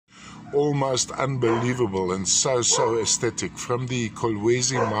almost unbelievable and so aesthetic from the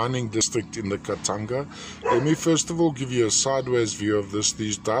Kolwezi mining district in the Katanga. Let me first of all give you a sideways view of this.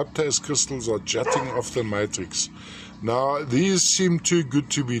 These dioptase crystals are jutting off the matrix. Now these seem too good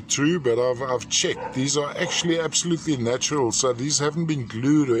to be true, but I've checked. These are actually absolutely natural, so these haven't been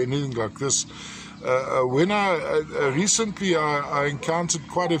glued or anything like this. When recently I encountered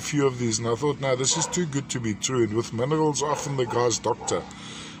quite a few of these, and I thought, no, this is too good to be true. And with minerals, often the guy's doctor.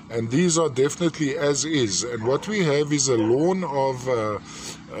 And these are definitely as is. And what we have is a lawn of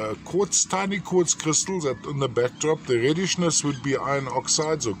quartz, tiny quartz crystals in the backdrop. The reddishness would be iron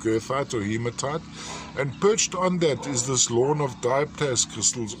oxides or goethite or hematite. And perched on that is this lawn of dioptase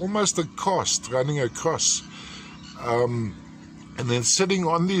crystals, almost a cast running across. And then sitting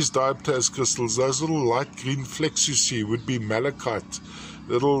on these dioptase crystals, those little light green flecks you see would be malachite.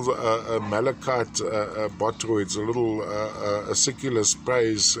 Little malachite botroids, a little acicular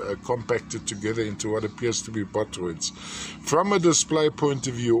sprays compacted together into what appears to be botroids. From a display point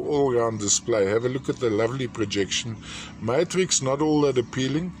of view, all-round display, have a look at the lovely projection. Matrix, not all that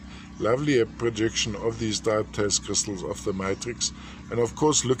appealing. Lovely projection of these dioptase crystals off the matrix. And of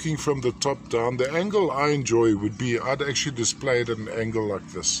course, looking from the top down, the angle I enjoy would be, I'd actually display it at an angle like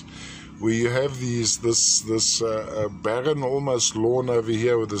this, where you have this barren almost lawn over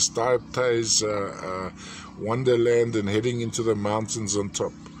here with this dioptase wonderland and heading into the mountains on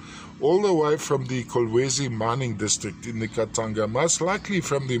top. All the way from the Kolwezi mining district in the Katanga, most likely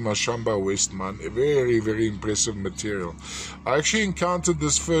from the Mashamba West mine. A very, very impressive material. I actually encountered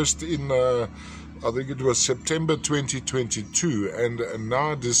this first in, I think it was September 2022, and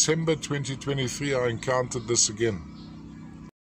now December 2023 I encountered this again.